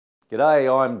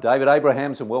G'day, I'm David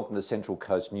Abrahams and welcome to Central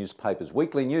Coast Newspapers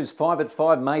Weekly News 5 at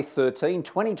 5, May 13,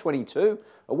 2022.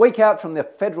 A week out from the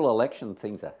federal election,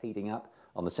 things are heating up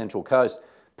on the Central Coast.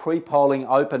 Pre-polling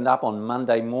opened up on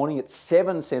Monday morning at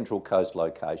 7 Central Coast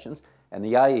locations and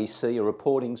the AEC are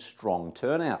reporting strong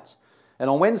turnouts. And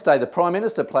on Wednesday, the Prime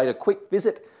Minister paid a quick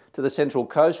visit to the Central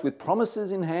Coast with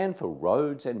promises in hand for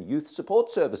roads and youth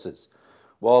support services.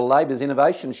 While Labor's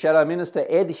Innovation Shadow Minister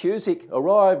Ed Husick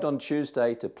arrived on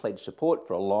Tuesday to pledge support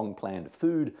for a long-planned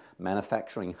food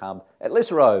manufacturing hub at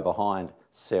Lisseroe behind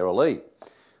Sarah Lee.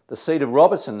 The seat of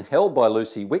Robertson, held by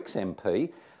Lucy Wicks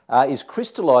MP, is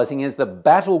crystallising as the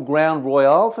battleground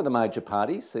royale for the major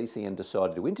parties. CCM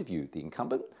decided to interview the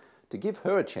incumbent to give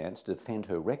her a chance to defend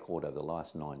her record over the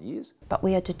last 9 years. But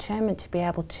we are determined to be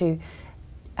able to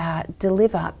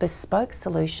deliver bespoke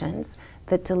solutions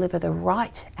that deliver the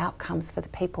right outcomes for the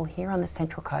people here on the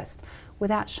Central Coast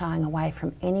without shying away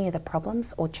from any of the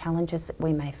problems or challenges that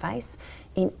we may face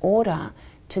in order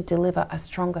to deliver a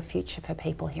stronger future for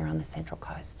people here on the Central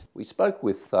Coast. We spoke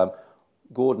with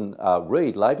Gordon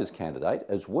Reid, Labor's candidate,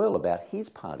 as well about his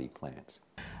party plans.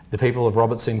 The people of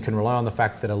Robertson can rely on the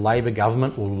fact that a Labor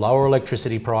government will lower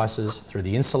electricity prices through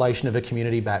the installation of a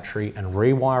community battery and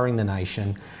rewiring the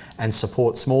nation and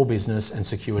support small business and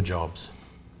secure jobs.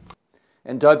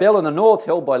 And Dobell in the north,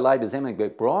 held by Labor's Emma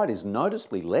McBride, is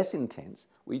noticeably less intense.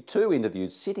 We too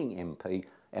interviewed sitting MP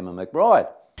Emma McBride.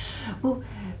 Well,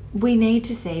 we need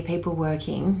to see people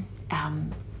working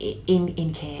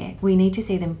in care. We need to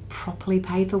see them properly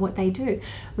paid for what they do.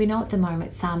 We know at the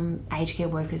moment some aged care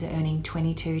workers are earning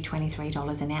 $22,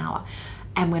 $23 an hour.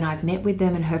 And when I've met with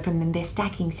them and heard from them, they're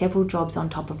stacking several jobs on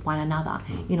top of one another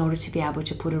in order to be able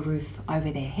to put a roof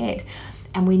over their head.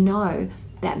 And we know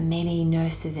that many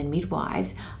nurses and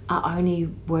midwives are only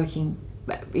working,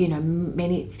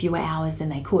 many fewer hours than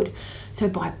they could. So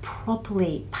by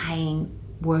properly paying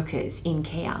workers in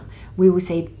care, we will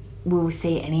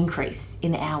see an increase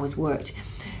in the hours worked.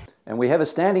 And we have a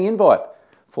standing invite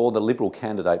for the Liberal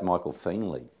candidate Michael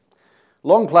Feenley.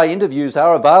 Long play interviews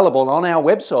are available on our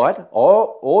website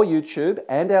or YouTube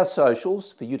and our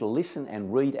socials for you to listen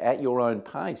and read at your own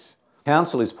pace.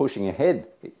 Council is pushing ahead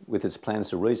with its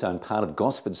plans to rezone part of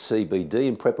Gosford CBD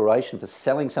in preparation for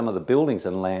selling some of the buildings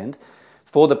and land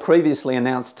for the previously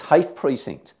announced TAFE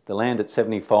precinct. The land at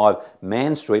 75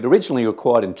 Man Street, originally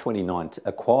acquired in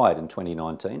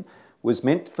 2019, was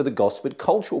meant for the Gosford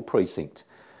Cultural Precinct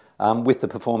with the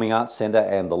Performing Arts Centre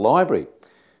and the library.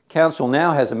 Council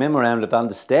now has a memorandum of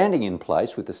understanding in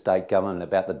place with the state government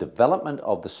about the development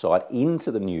of the site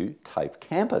into the new TAFE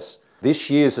campus.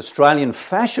 This year's Australian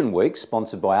Fashion Week,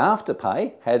 sponsored by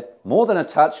Afterpay, had more than a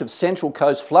touch of Central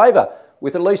Coast flavour,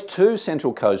 with at least 2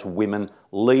 Central Coast women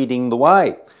leading the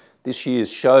way. This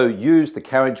year's show used the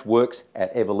Carriage Works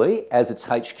at Everleigh as its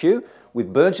HQ,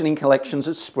 with burgeoning collections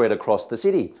that spread across the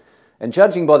city. And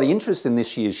judging by the interest in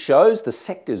this year's shows, the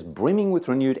sector's brimming with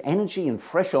renewed energy and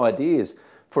fresh ideas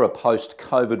for a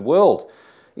post-COVID world.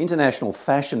 International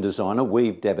fashion designer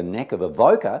Weave Debenek of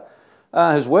Evoca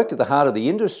has worked at the heart of the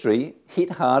industry,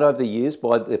 hit hard over the years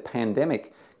by the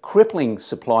pandemic, crippling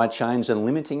supply chains and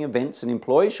limiting events and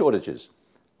employee shortages.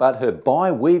 But her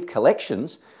buy-weave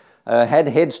collections had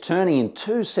heads turning in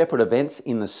 2 separate events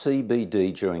in the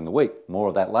CBD during the week. More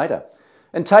of that later.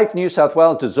 And TAFE New South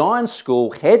Wales Design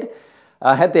School had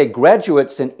their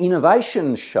graduates and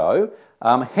innovation show.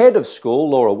 Head of school,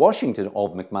 Laura Washington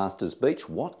of McMaster's Beach,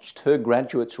 watched her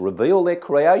graduates reveal their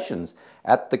creations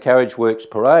at the Carriage Works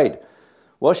parade.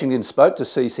 Washington spoke to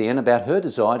CCN about her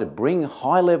desire to bring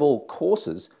high-level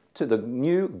courses to the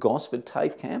new Gosford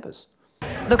TAFE campus.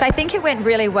 Look, I think it went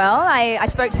really well. I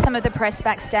spoke to some of the press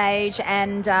backstage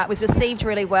and was received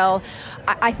really well.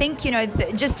 I think,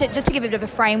 just to give a bit of a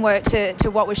framework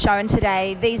to what was shown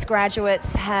today, these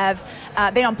graduates have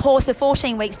been on pause for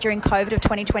 14 weeks during COVID of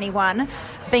 2021.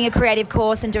 Being a creative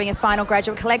course and doing a final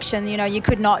graduate collection, you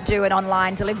could not do an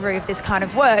online delivery of this kind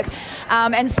of work.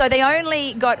 And so they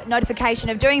only got notification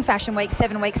of doing Fashion Week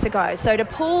 7 weeks ago. So to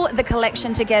pull the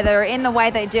collection together in the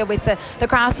way they deal with the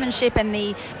craftsmanship and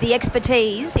the expertise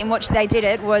in which they did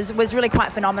it was really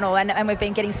quite phenomenal, and we've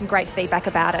been getting some great feedback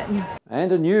about it.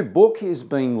 And a new book is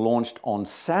being launched on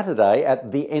Saturday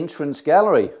at the Entrance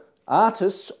Gallery.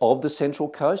 Artists of the Central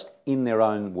Coast, in their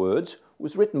own words,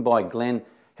 was written by Glenn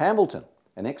Hambleton.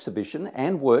 An exhibition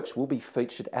and works will be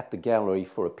featured at the gallery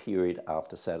for a period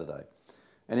after Saturday.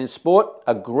 And in sport,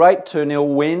 a great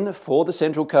 2-0 win for the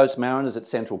Central Coast Mariners at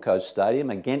Central Coast Stadium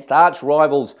against arch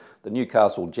rivals the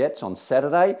Newcastle Jets on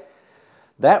Saturday.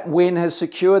 That win has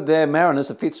secured their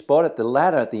Mariners a 5th spot at the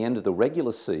ladder at the end of the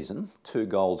regular season. 2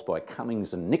 goals by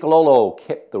Cummings and Nicololo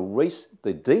kept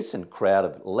the decent crowd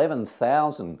of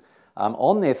 11,000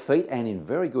 on their feet and in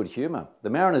very good humour. The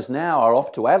Mariners now are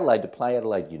off to Adelaide to play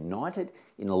Adelaide United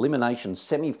in elimination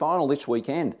semi-final this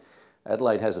weekend.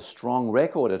 Adelaide has a strong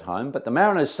record at home, but the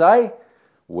Mariners say,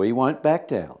 we won't back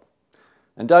down.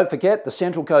 And don't forget, the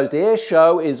Central Coast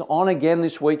Airshow is on again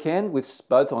this weekend, with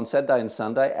both on Saturday and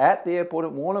Sunday at the airport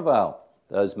at Warnervale.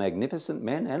 Those magnificent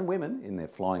men and women in their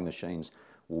flying machines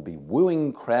will be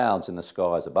wooing crowds in the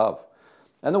skies above.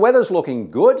 And the weather's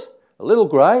looking good, a little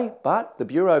grey, but the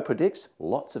Bureau predicts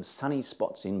lots of sunny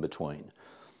spots in between.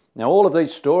 Now, all of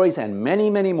these stories and many,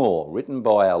 many more written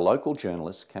by our local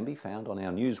journalists can be found on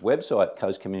our news website,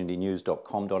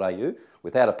 coastcommunitynews.com.au,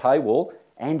 without a paywall,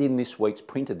 and in this week's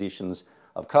print editions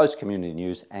of Coast Community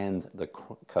News and the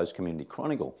Coast Community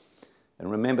Chronicle.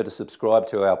 And remember to subscribe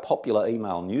to our popular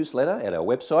email newsletter at our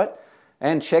website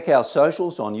and check our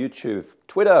socials on YouTube,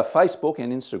 Twitter, Facebook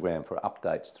and Instagram for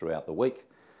updates throughout the week.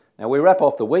 Now, we wrap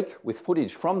off the week with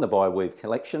footage from the Byweave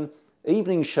collection,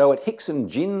 evening show at Hickson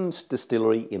Gin's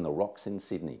Distillery in the Rocks in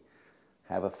Sydney.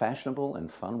 Have a fashionable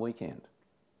and fun weekend.